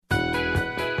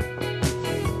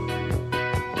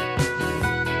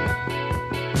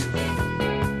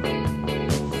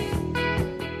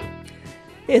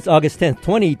It's August 10th,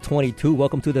 2022.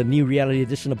 Welcome to the new reality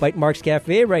edition of Bite Marks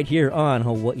Cafe right here on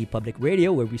Hawaii Public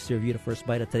Radio, where we serve you the first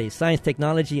bite of today's science,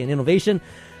 technology, and innovation.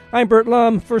 I'm Bert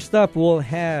Lum. First up, we'll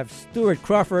have Stuart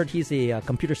Crawford. He's a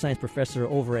computer science professor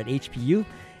over at HPU,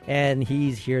 and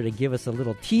he's here to give us a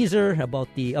little teaser about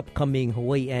the upcoming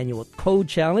Hawaii Annual Code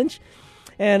Challenge.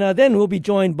 And then we'll be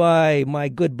joined by my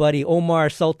good buddy Omar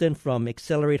Sultan from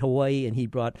Accelerate Hawaii, and he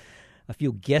brought a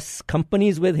few guest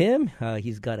companies with him.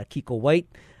 He's got Akiko White,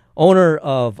 owner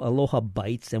of Aloha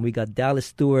Bites, and we got Dallas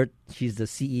Stewart. She's the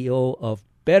CEO of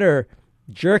Better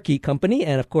Jerky Company,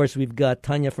 and of course we've got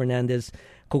Tanya Fernandez,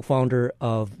 co-founder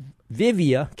of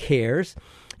Vivia Cares,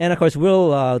 and of course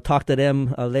we'll talk to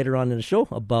them later on in the show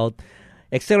about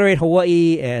Accelerate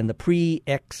Hawaii and the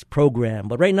Pre-X program.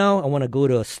 But right now I want to go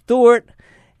to Stuart,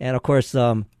 and of course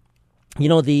the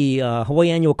Hawaii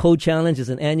Annual Code Challenge is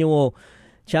an annual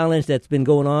challenge that's been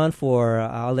going on for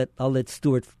I'll let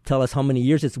Stuart tell us how many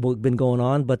years it's been going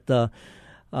on, but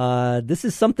this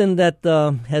is something that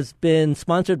has been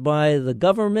sponsored by the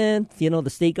government, the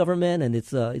state government, and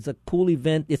it's a cool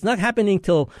event. It's not happening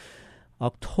till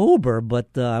October,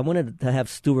 but I wanted to have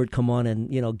Stuart come on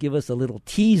and give us a little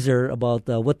teaser about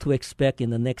what to expect in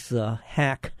the next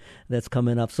hack that's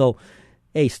coming up. So,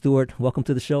 hey Stuart, welcome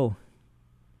to the show.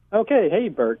 Okay, hey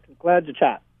Bert, glad to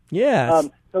chat. Yeah.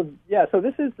 So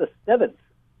this is the 7th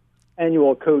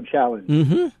annual Code Challenge.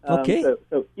 Mm-hmm. Okay.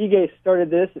 So Ige started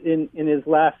this in his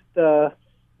last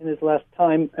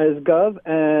time as Gov,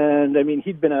 and I mean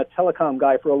he'd been a telecom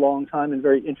guy for a long time and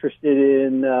very interested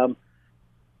in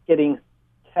getting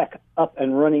tech up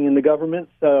and running in the government.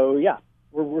 So yeah,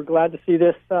 we're glad to see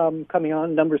this coming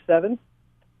on number 7.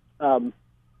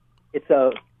 It's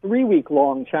a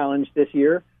 3-week-long challenge this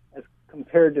year, as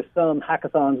compared to some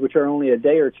hackathons which are only a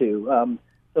day or two.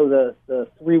 So the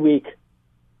 3-week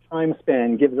time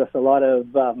span gives us a lot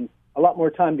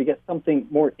more time to get something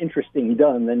more interesting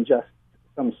done than just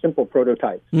some simple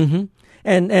prototypes. Mm-hmm.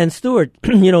 And Stuart,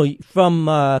 from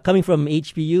coming from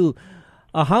HPU,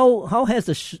 how has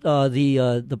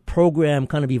the program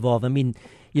kind of evolved? I mean,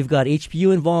 you've got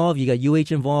HPU involved, you got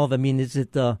UH involved. I mean, is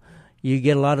it you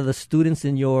get a lot of the students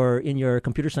in your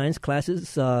computer science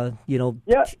classes,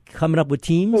 coming up with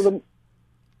teams?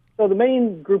 So the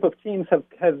main group of teams have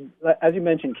as you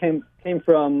mentioned, came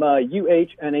from UH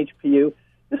and HPU.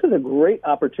 This is a great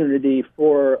opportunity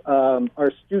for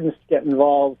our students to get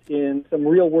involved in some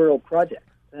real-world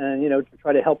projects and, to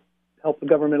try to help the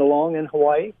government along in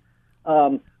Hawaii.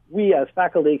 We as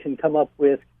faculty can come up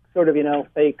with sort of,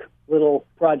 fake little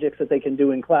projects that they can do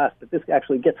in class, but this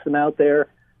actually gets them out there.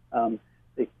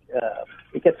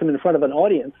 It gets them in front of an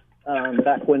audience.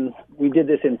 Back when we did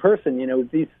this in person,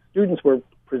 these students were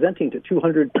presenting to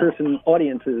 200-person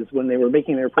audiences when they were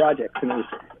making their projects, and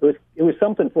it was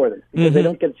something for them because they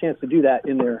don't get a chance to do that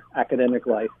in their academic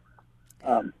life.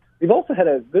 We've also had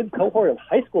a good cohort of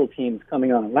high school teams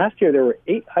coming on. Last year there were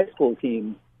 8 high school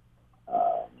teams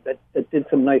that did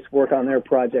some nice work on their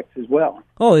projects as well.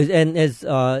 Oh,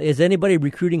 is anybody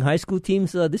recruiting high school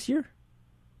teams this year?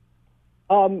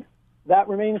 That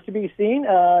remains to be seen.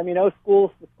 The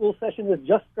school session has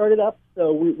just started up,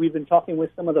 so we've been talking with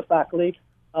some of the faculty.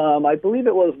 I believe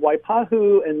it was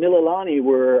Waipahu and Mililani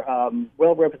were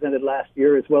well represented last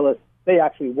year, as well as they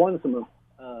actually won some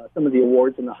of the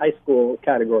awards in the high school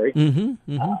category.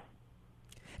 Mm-hmm, mm-hmm.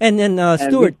 And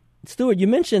then Stuart, you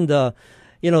mentioned the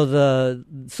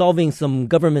solving some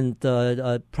government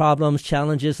problems,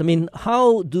 challenges. I mean,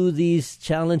 how do these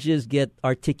challenges get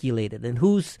articulated, and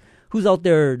who's out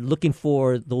there looking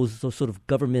for those sort of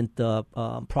government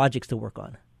projects to work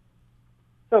on?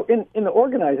 So in the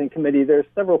organizing committee, there's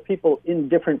several people in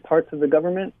different parts of the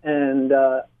government and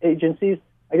agencies.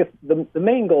 I guess the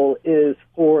main goal is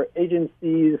for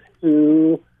agencies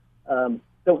who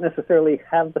don't necessarily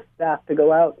have the staff to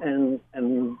go out and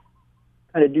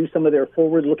kind of do some of their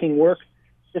forward-looking work.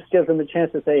 Just gives them a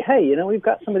chance to say, hey, we've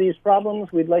got some of these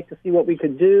problems. We'd like to see what we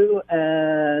could do.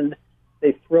 And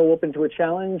they throw up into a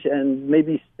challenge, and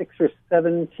maybe 6 or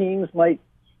 7 teams might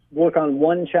work on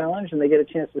one challenge, and they get a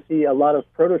chance to see a lot of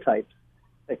prototypes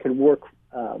that could work,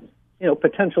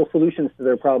 potential solutions to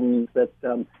their problems that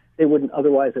they wouldn't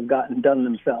otherwise have gotten done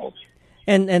themselves.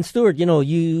 And Stuart,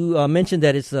 you mentioned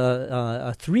that it's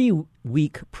a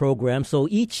 3-week program, so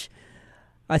each.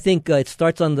 I think it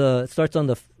starts on the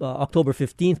October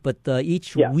 15th, but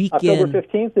each weekend. October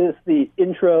 15th is the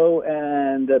intro,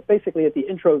 and basically at the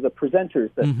intro, the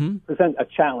presenters that present a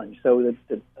challenge. So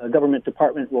the government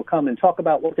department will come and talk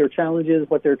about what their challenge is,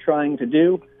 what they're trying to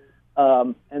do,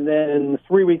 and then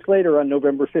 3 weeks later, on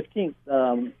November 15th,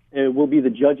 it will be the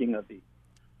judging of these.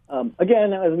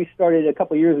 Again, as we started a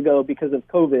couple of years ago, because of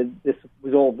COVID, this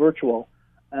was all virtual,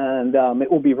 and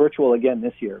it will be virtual again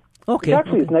this year. Okay. Which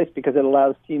actually is nice because it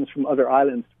allows teams from other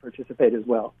islands to participate as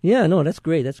well. Yeah, no, that's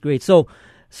great. That's great. So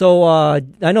I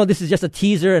know this is just a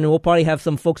teaser, and we'll probably have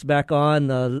some folks back on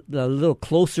a little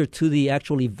closer to the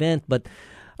actual event. But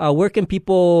where can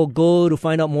people go to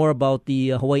find out more about the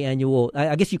Hawaii Annual?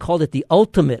 I guess you called it the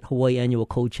Ultimate Hawaii Annual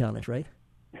Code Challenge, right?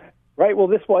 Right. Well,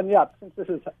 this one, yeah, since this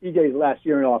is EJ's last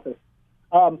year in office.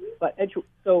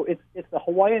 So it's the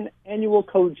Hawaiian Annual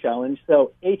Code Challenge.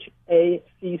 So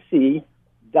HACC.hawaii.gov.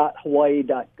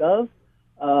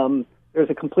 There's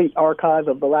a complete archive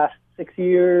of the last 6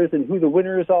 years and who the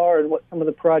winners are and what some of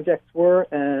the projects were.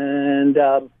 And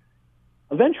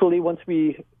eventually, once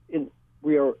we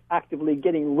are actively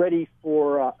getting ready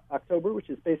for October,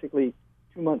 which is basically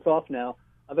 2 months off now.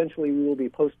 Eventually, we will be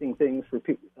posting things for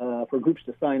groups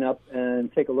to sign up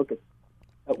and take a look at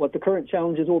what the current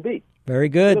challenges will be. Very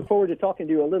good. I look forward to talking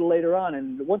to you a little later on.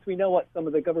 And once we know what some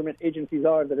of the government agencies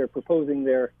are that are proposing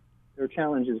their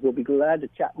challenges, we'll be glad to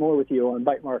chat more with you on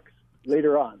Bytemarks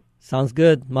later on. Sounds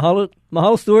good.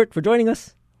 Mahalo, Stuart, for joining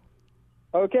us.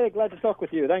 Okay, glad to talk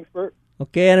with you. Thanks, Bert.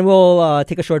 Okay, and we'll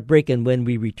take a short break, and when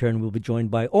we return, we'll be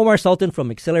joined by Omar Sultan from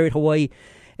Accelerate Hawaii.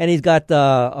 And he's got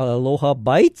Aloha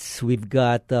Bites, we've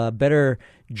got Better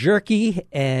Jerky,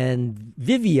 and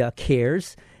Vivia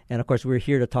Cares. And, of course, we're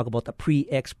here to talk about the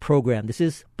Pre-X program. This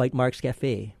is Bytemarks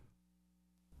Cafe.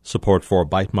 Support for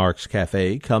Bytemarks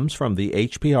Cafe comes from the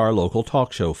HPR Local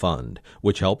Talk Show Fund,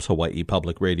 which helps Hawaii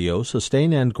Public Radio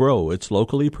sustain and grow its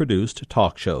locally produced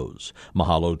talk shows.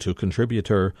 Mahalo to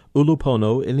contributor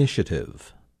Ulupono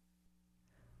Initiative.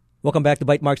 Welcome back to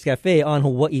Bytemarks Cafe on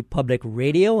Hawaii Public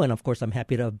Radio. And, of course, I'm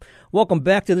happy to welcome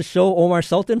back to the show Omar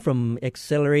Sultan from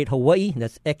Accelerate Hawaii.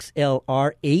 That's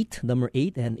XLR8, number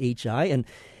 8, and HI.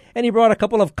 And he brought a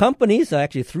couple of companies,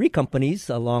 actually 3 companies,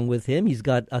 along with him. He's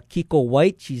got Akiko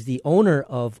White. She's the owner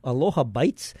of Aloha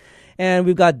Bites. And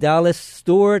we've got Dallas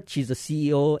Stewart. She's the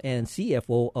CEO and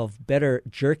CFO of Better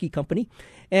Jerky Company.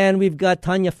 And we've got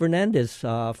Tanya Fernandez.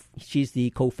 She's the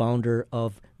co-founder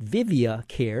of Vivia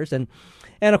Cares. And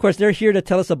of course, they're here to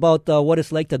tell us about what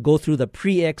it's like to go through the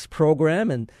Pre-X program.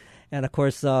 And of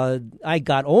course, I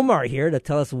got Omar here to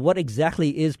tell us what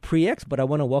exactly is Pre-X. But I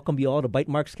want to welcome you all to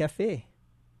Bytemarks Cafe.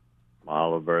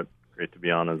 Mahalo, Bert. Great to be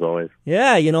on as always.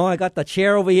 Yeah, I got the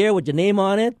chair over here with your name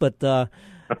on it, but I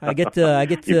get to.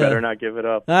 You better not give it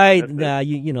up.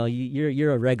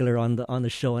 You're a regular on the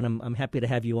show, and I'm happy to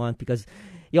have you on because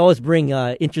you always bring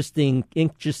interesting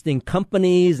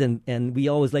companies, and we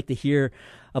always like to hear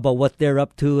about what they're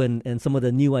up to and some of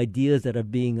the new ideas that are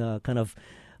being kind of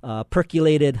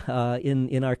percolated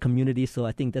in our community. So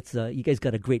I think that's you guys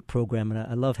got a great program, and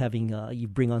I love having you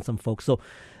bring on some folks.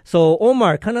 So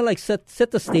Omar, kind of like set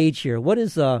the stage here. What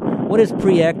is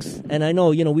Pre-X? And I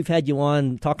know we've had you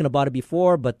on talking about it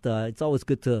before, but it's always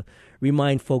good to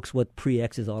remind folks what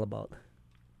Pre-X is all about.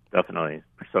 Definitely.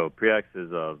 So Pre-X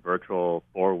is a virtual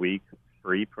 4-week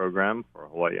free program for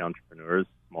Hawaii entrepreneurs,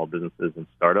 small businesses, and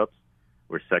startups.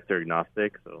 We're sector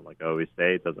agnostic, so like I always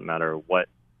say, it doesn't matter what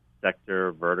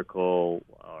sector, vertical,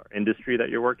 or industry that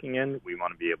you're working in. We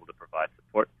want to be able to provide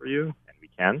support for you, and we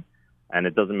can. And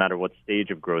it doesn't matter what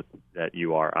stage of growth that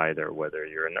you are either, whether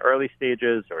you're in the early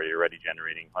stages or you're already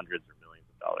generating hundreds or millions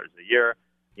of dollars a year.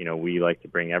 We like to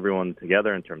bring everyone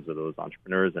together in terms of those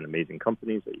entrepreneurs and amazing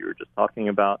companies that you were just talking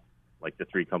about, like the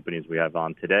 3 companies we have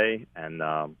on today, and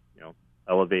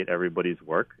elevate everybody's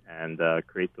work and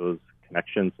create those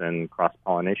connections and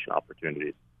cross-pollination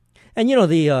opportunities. And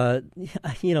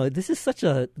this is such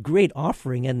a great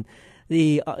offering, and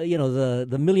the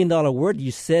 $1 million word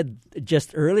you said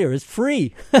just earlier is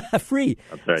free, free.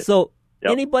 That's right. So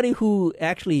Anybody who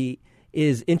actually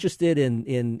is interested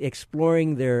in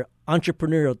exploring their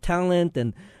entrepreneurial talent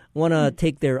and want to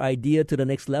take their idea to the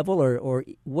next level, or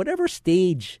whatever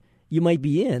stage you might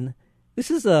be in, this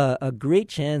is a great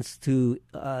chance to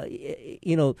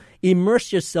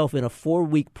immerse yourself in a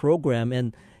 4-week program.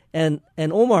 And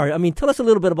Omar, I mean, tell us a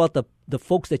little bit about the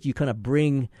folks that you kind of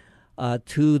bring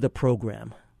to the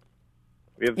program.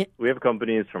 We have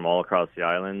companies from all across the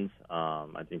islands.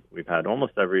 I think we've had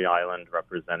almost every island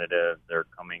representative. They're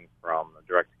coming from the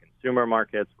direct-to-consumer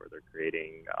markets where they're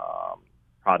creating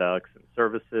products and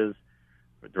services.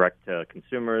 For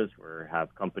direct-to-consumers, we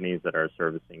have companies that are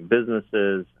servicing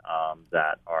businesses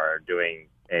that are doing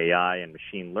AI and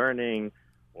machine learning,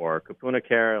 or Kapuna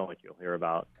Care, like you'll hear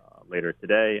about later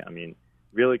today. I mean,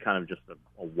 really kind of just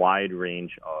a wide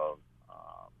range of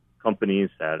companies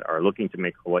that are looking to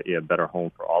make Hawaii a better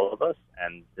home for all of us,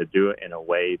 and to do it in a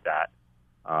way that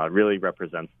really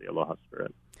represents the Aloha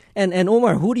spirit. And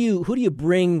Omar, who do you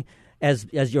bring as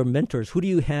your mentors? Who do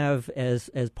you have as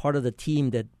part of the team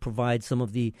that provides some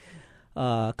of the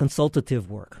consultative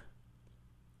work?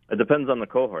 It depends on the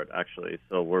cohort, actually.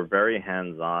 So we're very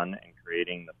hands-on in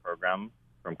creating the program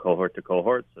from cohort to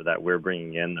cohort, so that we're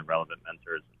bringing in the relevant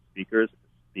mentors and speakers to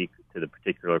speak to the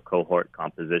particular cohort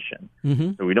composition.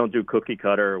 Mm-hmm. So we don't do cookie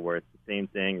cutter where it's the same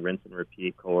thing, rinse and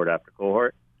repeat cohort after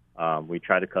cohort. We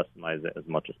try to customize it as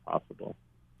much as possible.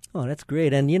 Oh, that's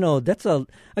great. And,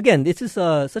 this is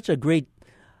such a great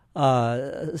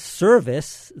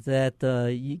service that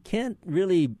you can't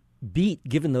really beat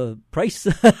given the price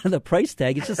the price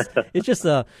tag. It's just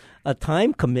a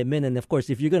time commitment. And, of course,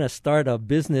 if you're going to start a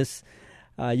business,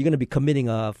 you're going to be committing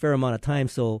a fair amount of time.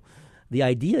 So the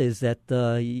idea is that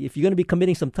if you're going to be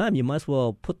committing some time, you might as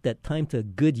well put that time to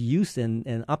good use and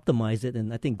optimize it.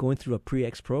 And I think going through a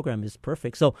Pre-X program is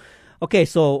perfect. So, okay,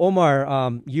 so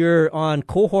Omar, you're on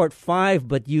cohort 5,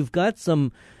 but you've got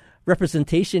some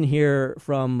representation here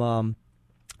from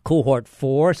cohort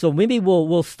 4. So maybe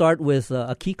we'll start with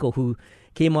Akiko, who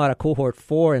came out of cohort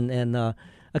 4. And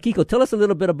Akiko, tell us a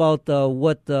little bit about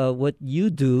what you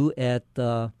do at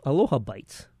Aloha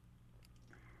Bites.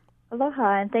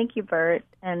 Aloha, and thank you, Bert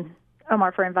and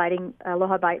Omar, for inviting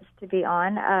Aloha Bites to be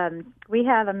on. We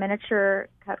have a miniature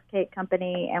cupcake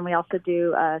company, and we also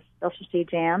do specialty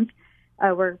jams.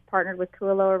 We're partnered with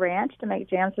Kualoa Ranch to make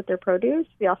jams with their produce.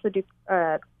 We also do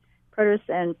produce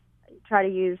and try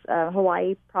to use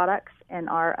Hawaii products in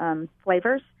our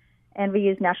flavors, and we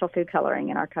use natural food coloring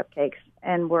in our cupcakes.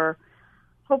 And we're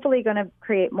hopefully going to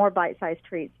create more bite-sized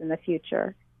treats in the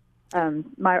future. Our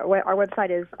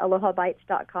website is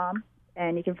alohabites.com,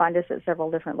 and you can find us at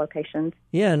several different locations.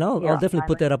 Yeah, and I'll definitely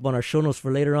put that up on our show notes for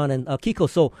later on. And Kiko,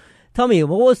 so tell me,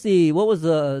 what was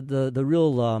the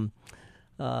real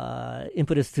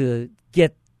impetus to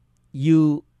get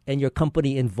you and your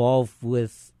company involved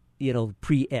with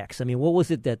Pre-X? I mean, what was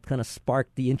it that kind of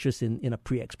sparked the interest in a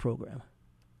Pre-X program?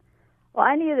 Well,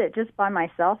 I knew that just by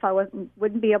myself, I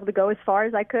wouldn't be able to go as far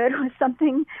as I could with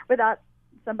something without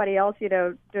somebody else,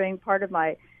 doing part of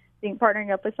my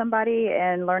partnering up with somebody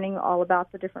and learning all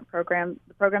about the different program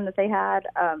that they had.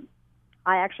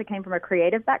 I actually came from a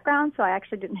creative background, so I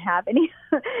actually didn't have any,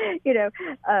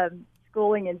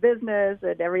 schooling in business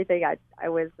and everything. I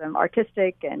was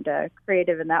artistic and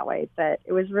creative in that way, but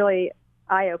it was really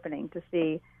eye-opening to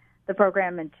see the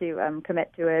program and to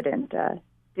commit to it and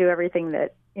do everything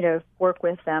that, work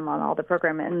with them on all the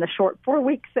program in the short 4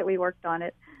 weeks that we worked on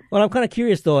it. Well, I'm kind of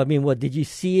curious, though. I mean, what, did you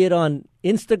see it on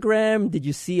Instagram? Did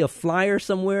you see a flyer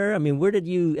somewhere? I mean, where did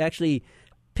you actually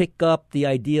pick up the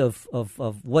idea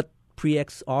of what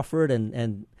Pre-X offered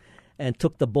and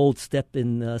took the bold step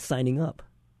in signing up?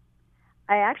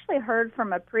 I actually heard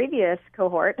from a previous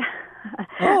cohort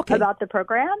about the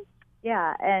program.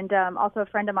 Yeah, and also a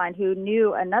friend of mine who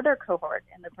knew another cohort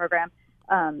in the program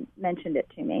mentioned it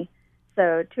to me.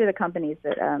 So two of the companies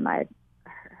that I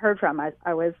heard from,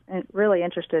 I was really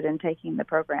interested in taking the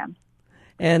program.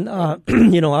 And I'll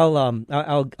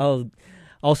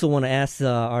also want to ask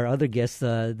our other guests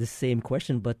the same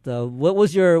question. But what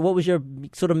was your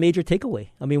sort of major takeaway?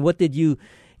 I mean, what did you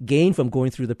gain from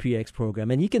going through the Pre-X program?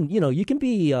 And you can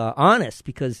be honest,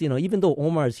 because even though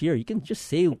Omar is here, you can just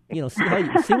say what you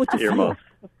feel.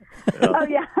 Oh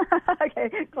yeah.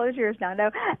 Okay, close yours now. No,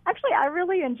 actually, I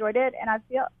really enjoyed it, and I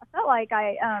felt like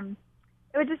it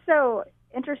was just so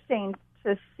interesting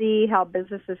to see how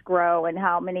businesses grow and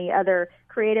how many other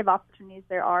creative opportunities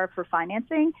there are for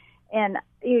financing. And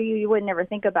you would never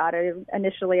think about it.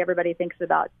 Initially, everybody thinks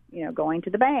about going to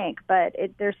the bank, but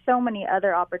there's so many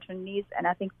other opportunities. And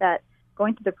I think that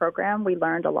going through the program, we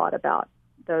learned a lot about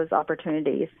those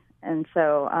opportunities. And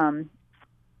so,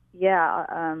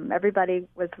 everybody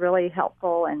was really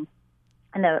helpful in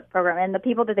the program, and the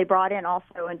people that they brought in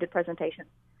also and did presentations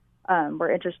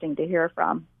were interesting to hear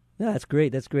from. Yeah, that's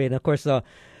great. That's great. And of course,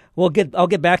 I'll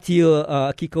get back to you,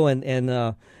 Akiko,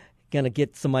 and kind of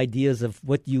get some ideas of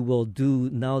what you will do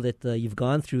now that you've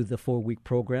gone through the 4-week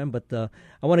program. But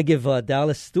I want to give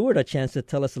Dallas Stewart a chance to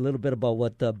tell us a little bit about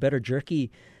what Better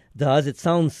Jerky does. It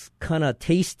sounds kind of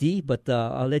tasty, but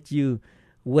I'll let you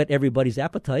whet everybody's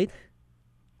appetite.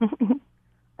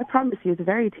 I promise you, it's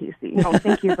very tasty.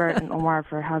 Thank you, Bert and Omar,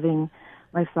 for having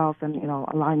myself and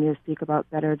allowing me to speak about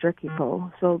Better Jerky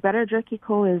Co. So Better Jerky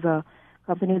Co. is a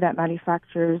company that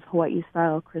manufactures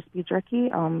Hawaii-style crispy jerky,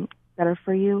 better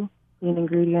for you, clean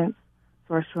ingredients,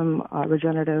 sourced from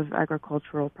regenerative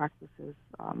agricultural practices.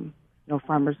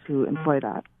 Farmers who employ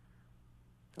that.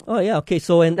 Oh yeah, okay.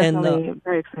 So and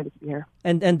very excited to be here.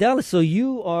 And Dallas, so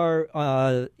you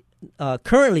are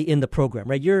currently in the program,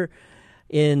 right? You're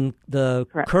in the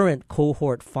Correct. current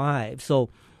cohort 5. So,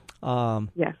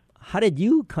 Yes. how did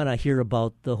you kind of hear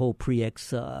about the whole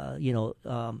Pre-X,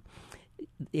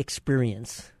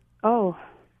 experience? Oh,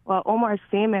 well, Omar's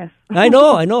famous. I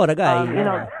know that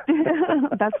guy.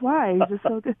 That's why he's just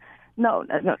so good. No,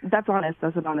 that's honest.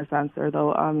 That's an honest answer,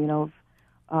 though.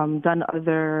 Done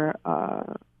other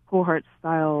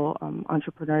cohort-style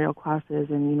entrepreneurial classes,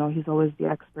 and he's always the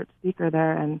expert speaker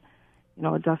there, and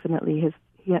definitely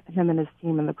him and his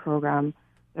team in the program,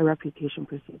 their reputation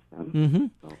precedes them. Mm-hmm.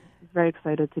 So he's very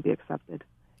excited to be accepted.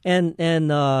 And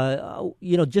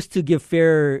just to give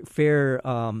fair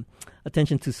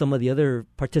attention to some of the other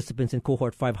participants in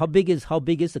cohort 5, how big is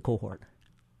the cohort?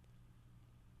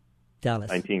 Dallas.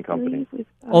 19 companies.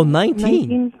 19?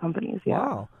 19 companies, yeah.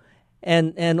 Wow.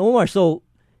 And Omar, so,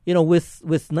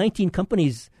 with 19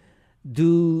 companies,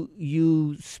 do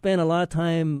you spend a lot of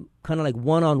time kind of like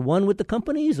one-on-one with the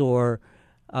companies, or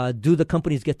do the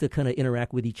companies get to kind of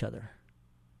interact with each other?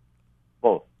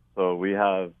 Both. So we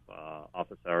have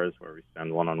office hours where we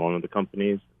spend one-on-one with the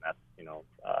companies, and that's,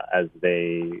 as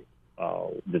they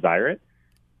desire it.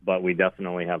 But we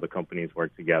definitely have the companies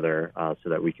work together so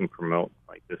that we can promote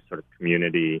like this sort of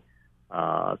community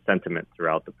sentiment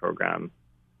throughout the program.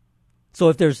 So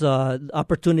if there's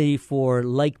opportunity for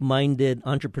like-minded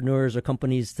entrepreneurs or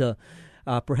companies to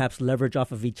perhaps leverage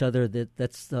off of each other,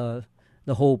 that's the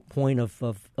whole point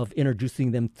of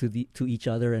introducing them to each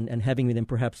other and having them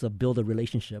perhaps build a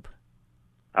relationship.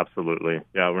 Absolutely.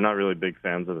 Yeah, we're not really big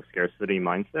fans of the scarcity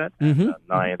mindset. Mm-hmm. And,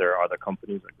 neither are the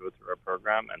companies that go through our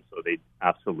program, and so they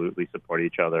absolutely support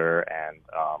each other and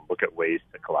look at ways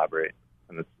to collaborate,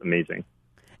 and it's amazing.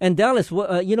 And Dallas,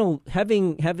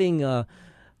 having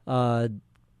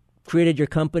created your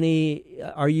company,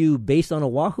 are you based on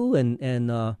Oahu,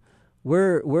 and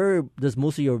where does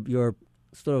most of your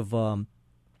sort of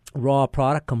raw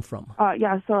product come from?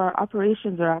 So our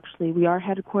operations we are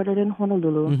headquartered in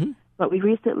Honolulu. Mm-hmm. But we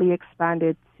recently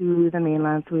expanded to the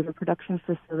mainland, so we have a production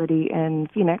facility in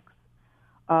Phoenix,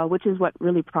 which is what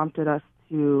really prompted us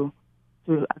to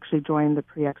actually join the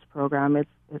Pre-X program.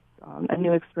 It's a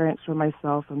new experience for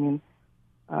myself. I mean,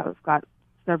 I've got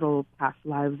several past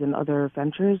lives in other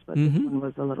ventures, but Mm-hmm. this one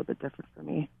was a little bit different for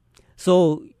me.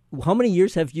 So how many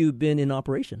years have you been in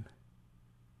operation?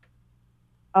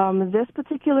 This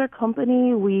particular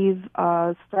company, we've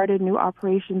started new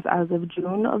operations as of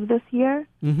June of this year.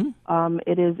 Mm-hmm.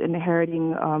 It is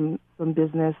inheriting some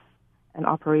business and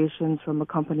operations from a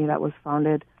company that was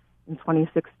founded in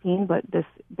 2016, but this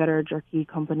Better Jerky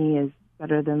company is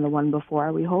better than the one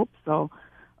before, we hope. So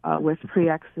with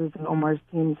Pre-X's and Omar's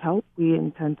team's help, we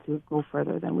intend to go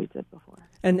further than we did before.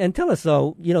 And tell us,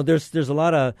 there's a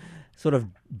lot of sort of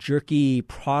jerky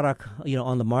product,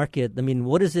 on the market. I mean,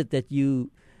 what is it that you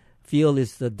feel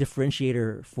is the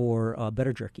differentiator for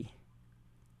Better Jerky?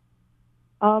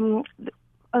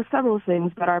 Several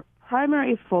things, but our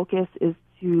primary focus is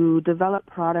to develop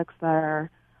products that are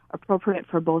appropriate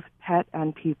for both pet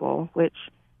and people, which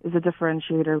is a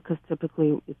differentiator because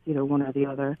typically it's either one or the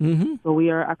other. Mm-hmm. So we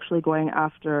are actually going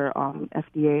after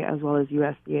FDA as well as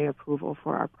USDA approval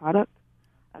for our product.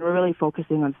 And we're really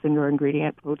focusing on single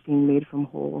ingredient protein made from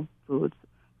whole foods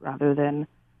rather than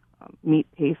meat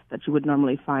paste that you would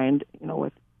normally find,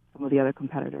 with some of the other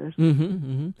competitors. Mm-hmm,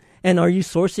 mm-hmm. And are you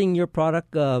sourcing your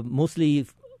product mostly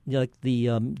like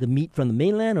the meat from the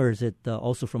mainland, or is it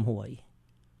also from Hawaii?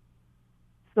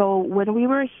 So when we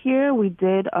were here, we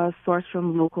did source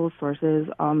from local sources.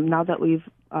 Now that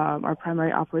our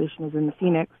primary operation is in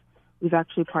Phoenix, we've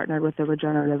actually partnered with a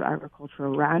regenerative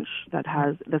agricultural ranch that's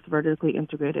vertically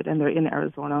integrated, and they're in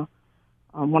Arizona.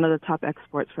 One of the top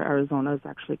exports for Arizona is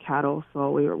actually cattle,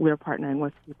 so we're partnering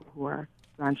with people who are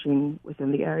ranching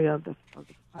within the area of the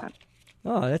plant.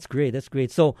 Oh, that's great. That's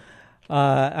great. So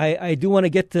I do want to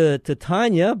get to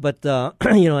Tanya, but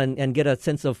and get a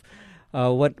sense of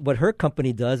what her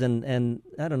company does, and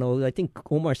I don't know. I think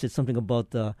Omar said something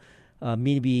about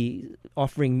maybe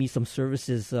offering me some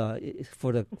services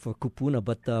for Kupuna,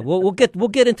 but we'll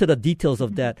get into the details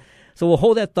of that. So we'll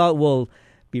hold that thought. We'll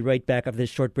be right back after this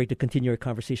short break to continue our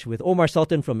conversation with Omar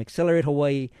Sultan from Accelerate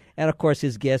Hawaii, and of course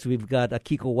his guest. We've got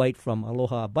Akiko White from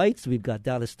Aloha Bites, we've got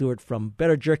Dallas Stewart from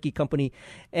Better Jerky Company,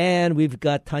 and we've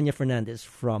got Tanya Fernandez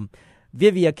from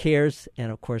Vivia Cares, and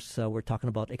of course we're talking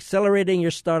about accelerating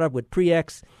your startup with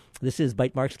Pre-X. This is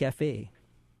Bytemarks Cafe.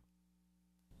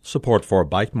 Support for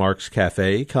Bytemarks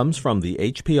Cafe comes from the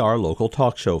HPR Local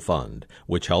Talk Show Fund,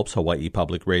 which helps Hawaii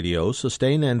Public Radio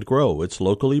sustain and grow its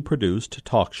locally produced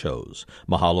talk shows.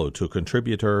 Mahalo to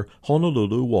contributor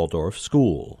Honolulu Waldorf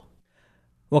School.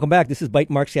 Welcome back. This is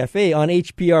Bytemarks Cafe on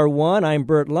HPR1. I'm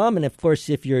Bert Lum. And, of course,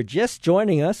 if you're just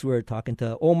joining us, we're talking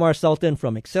to Omar Sultan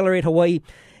from Accelerate Hawaii.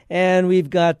 And we've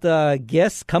got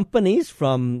guest companies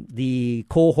from the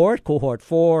Cohort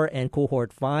 4, and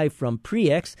Cohort 5 from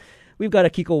Preex. We've got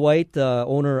Akiko White,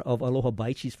 owner of Aloha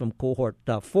Bytes. She's from Cohort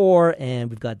 4. And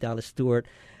we've got Dallas Stewart,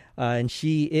 and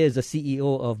she is the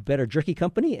CEO of Better Jerky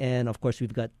Company. And, of course,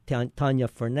 we've got Tanya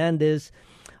Fernandez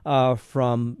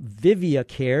from Vivia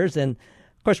Cares. And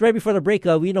of course, right before the break,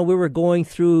 we were going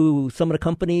through some of the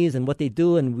companies and what they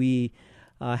do, and we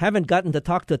haven't gotten to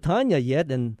talk to Tanya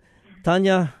yet. And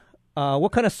Tanya,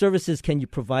 what kind of services can you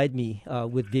provide me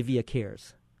with Vivia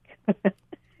Cares?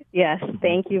 Yes,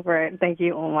 thank you, Bert. Thank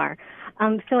you, Omar.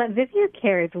 So at Vivia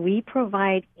Cares, we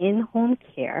provide in-home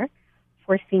care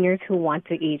for seniors who want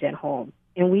to age at home.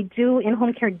 And we do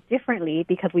in-home care differently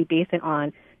because we base it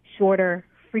on shorter,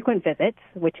 frequent visits,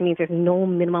 which means there's no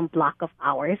minimum block of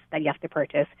hours that you have to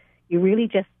purchase. You really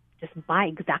just buy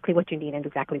exactly what you need and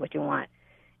exactly what you want.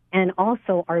 And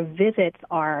also, our visits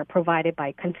are provided by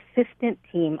a consistent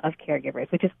team of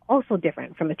caregivers, which is also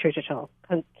different from the traditional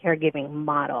caregiving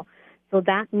model. So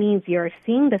that means you're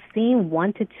seeing the same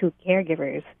 1 to 2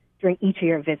 caregivers during each of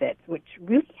your visits, which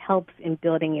really helps in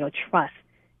building, trust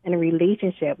and a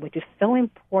relationship, which is so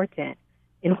important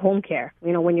in home care,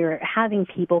 when you're having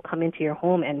people come into your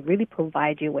home and really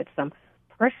provide you with some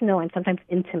personal and sometimes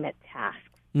intimate tasks.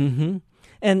 Mm-hmm.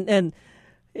 And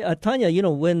Tanya,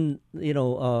 when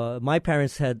my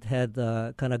parents had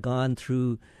kind of gone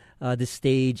through this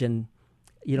stage, and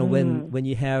when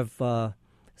you have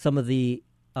some of the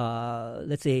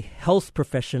let's say health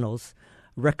professionals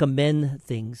recommend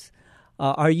things,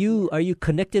 are you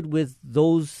connected with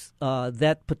those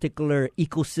that particular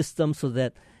ecosystem so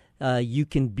that you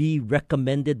can be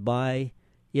recommended by,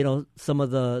 some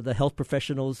of the health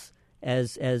professionals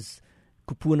as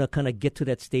kupuna kind of get to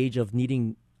that stage of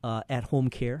needing at-home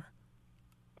care?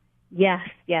 Yes,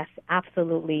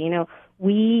 absolutely.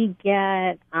 We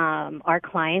get our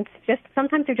clients,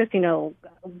 sometimes they're just,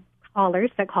 callers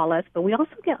that call us, but we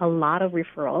also get a lot of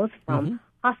referrals from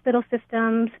hospital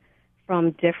systems,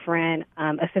 from different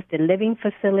assisted living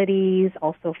facilities,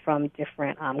 also from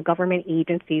different government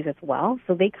agencies as well.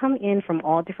 So they come in from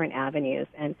all different avenues.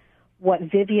 And what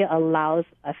Vivia allows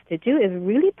us to do is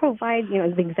really provide,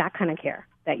 the exact kind of care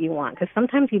that you want. Because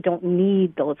sometimes you don't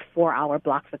need those 4-hour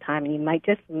blocks of time, and you might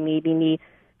just maybe need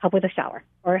help with a shower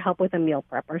or help with a meal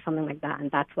prep or something like that.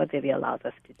 And that's what Vivia allows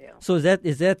us to do. So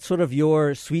is that sort of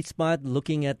your sweet spot,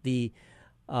 looking at the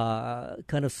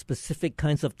kind of specific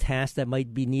kinds of tasks that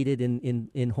might be needed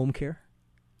in home care?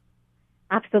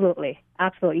 Absolutely,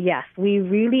 yes.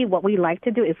 What we like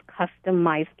to do is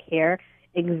customize care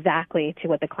exactly to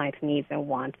what the client's needs and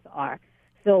wants are.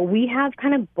 So we have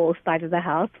kind of both sides of the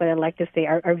house, but I like to say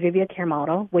our Vivia Care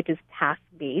model, which is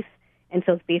task-based, and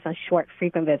so it's based on short,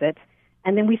 frequent visits.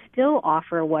 And then we still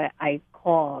offer what I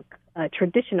call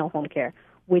traditional home care,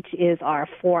 which is our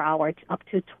 4-hour up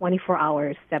to 24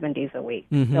 hours, 7 days a week.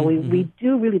 So we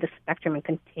do really the spectrum and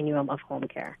continuum of home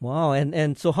care. Wow.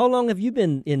 And so how long have you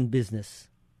been in business?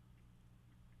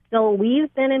 So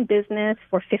we've been in business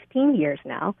for 15 years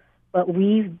now, but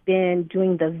we've been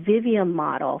doing the Vivia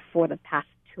model for the past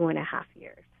 2.5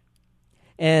 years.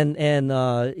 And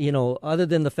other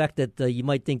than the fact that you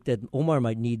might think that Omar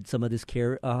might need some of this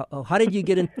care, how did you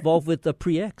get involved with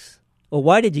Preex? Or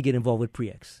why did you get involved with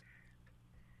Preex?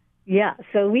 Yeah,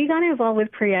 so we got involved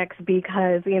with Preex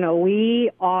because,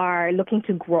 we are looking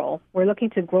to grow. We're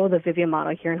looking to grow the Vivia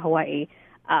model here in Hawaii.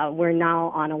 We're now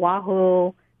on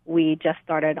Oahu. We just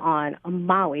started on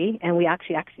Maui, and we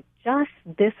actually just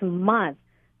this month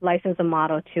licensed the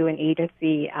model to an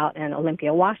agency out in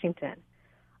Olympia, Washington.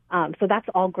 So that's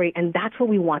all great, and that's what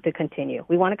we want to continue.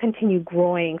 We want to continue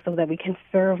growing so that we can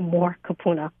serve more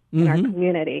kupuna in our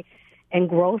community, and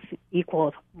growth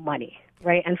equals money,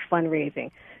 right, and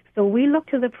fundraising. So we look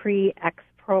to the Preex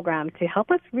program to help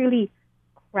us really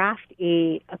craft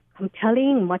a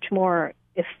compelling, much more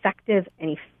effective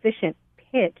and efficient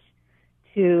pitch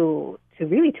to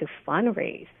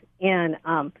fundraise. And,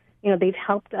 they've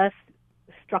helped us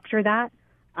structure that,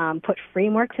 put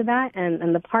framework to that,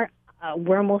 and the part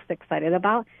we're most excited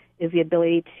about is the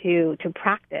ability to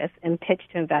practice and pitch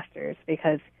to investors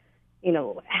because,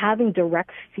 having direct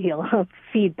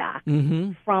feedback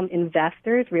from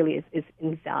investors really is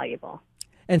invaluable.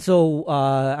 And so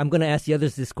I'm going to ask the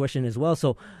others this question as well.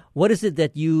 So what is it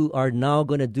that you are now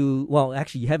going to do? Well,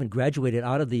 actually, you haven't graduated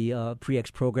out of the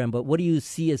Preex program, but what do you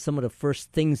see as some of the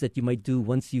first things that you might do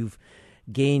once you've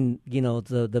gained,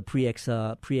 the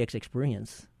Preex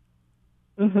experience?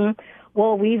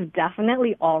 Well, we've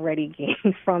definitely already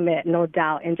gained from it, no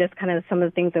doubt, and just kind of some of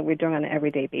the things that we're doing on an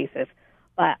everyday basis.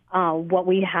 But what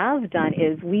we have done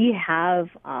is we have,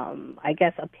 I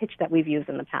guess, a pitch that we've used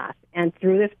in the past. And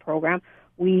through this program,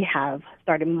 we have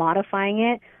started modifying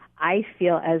it. I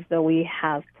feel as though we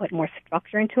have put more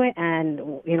structure into it.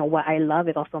 And, what I love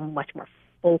is also much more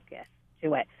focus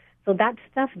to it. So that's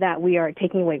stuff that we are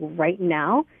taking away right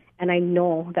now. And I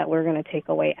know that we're going to take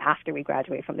away after we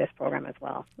graduate from this program as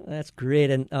well. That's great,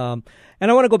 and I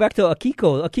want to go back to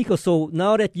Akiko. Akiko, so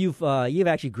now that you've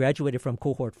actually graduated from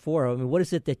cohort 4, I mean, what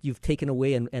is it that you've taken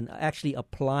away and actually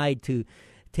applied to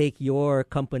take your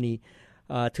company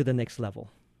to the next level?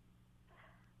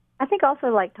 I think also,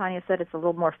 like Tanya said, it's a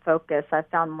little more focus. I've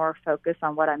found more focus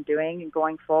on what I'm doing and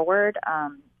going forward,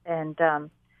 and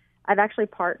I've actually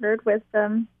partnered with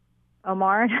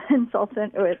Omar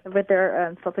Consultant with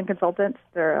their Sultan Consultants,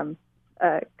 their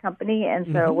company, and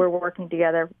so we're working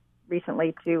together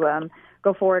recently to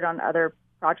go forward on other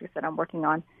projects that I'm working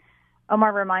on.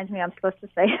 Omar reminds me I'm supposed to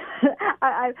say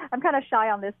I'm kind of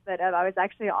shy on this, but I was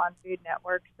actually on Food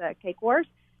Network's Cake Wars,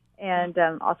 and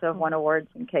also have won awards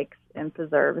in cakes and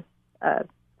preserves. The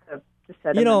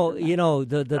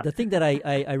thing that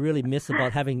I really miss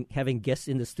about having guests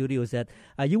in the studio is that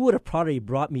you would have probably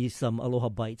brought me some Aloha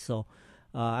Bites. So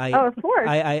of course,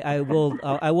 I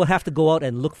will have to go out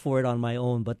and look for it on my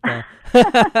own. But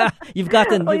you've got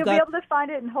the. Well, you'll be able to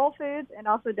find it in Whole Foods and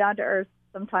also Down to Earth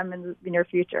sometime in the near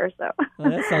future. So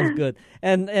that sounds good.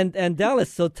 And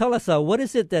Dallas, so tell us what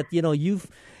is it that you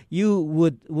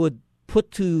would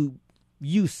put to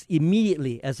use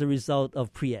immediately as a result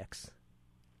of Pre-X?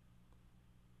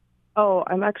 Oh,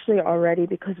 I'm actually already,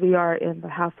 because we are in the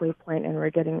halfway point and we're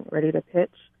getting ready to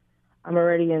pitch, I'm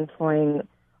already employing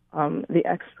the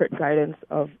expert guidance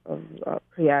of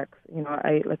Pre-X.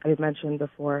 Like I mentioned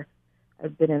before,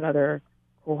 I've been in other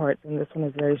cohorts, and this one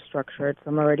is very structured, so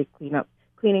I'm already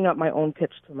cleaning up my own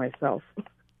pitch to myself.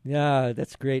 Yeah,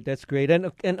 that's great. That's great.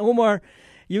 And Omar,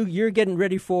 you're getting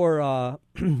ready for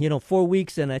 4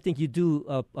 weeks, and I think you do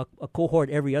a cohort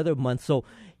every other month. So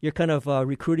you're kind of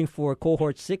recruiting for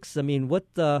cohort 6. I mean, what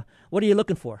are you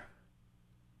looking for?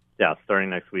 Yeah, starting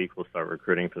next week, we'll start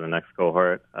recruiting for the next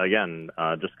cohort. Again,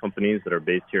 just companies that are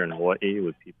based here in Hawaii,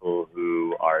 with people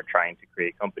who are trying to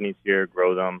create companies here,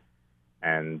 grow them,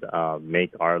 and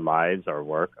make our lives, our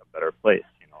work, a better place.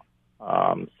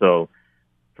 So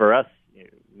for us,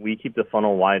 we keep the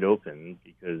funnel wide open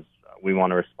because we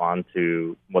want to respond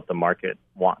to what the market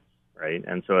wants, right?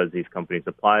 And so as these companies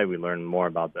apply, we learn more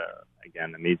about the,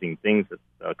 again, amazing things that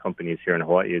companies here in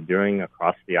Hawaii are doing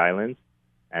across the islands,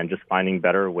 and just finding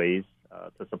better ways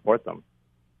to support them.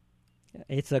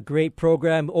 It's a great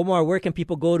program. Omar, where can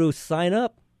people go to sign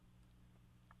up?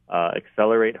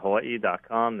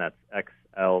 AccelerateHawaii.com. That's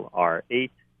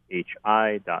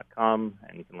XLR8HI.com,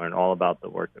 and you can learn all about the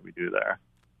work that we do there.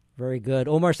 Very good.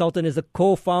 Omar Sultan is the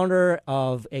co-founder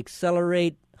of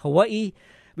Accelerate Hawaii.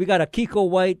 We got Akiko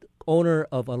White, owner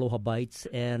of Aloha Bites,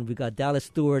 and we got Dallas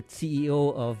Stewart,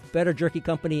 CEO of Better Jerky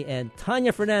Company, and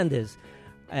Tanya Fernandez.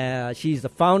 She's the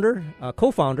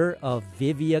co-founder of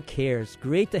Vivia Cares.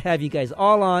 Great to have you guys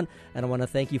all on, and I want to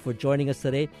thank you for joining us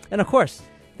today. And of course,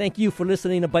 thank you for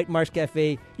listening to Bite Marks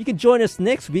Cafe. You can join us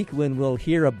next week when we'll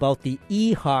hear about the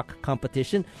EHawk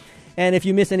competition. And if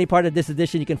you miss any part of this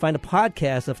edition, you can find a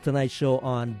podcast of tonight's show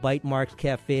on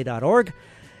bitemarkscafe.org.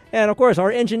 And of course,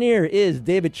 our engineer is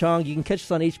David Chong. You can catch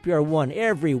us on HPR One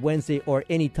every Wednesday or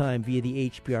anytime via the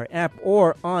HPR app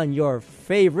or on your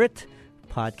favorite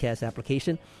podcast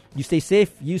application. You stay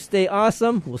safe, you stay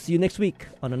awesome. We'll see you next week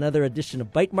on another edition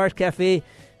of Bite Marks Cafe.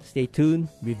 Stay tuned.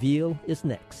 Reveal is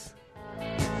next.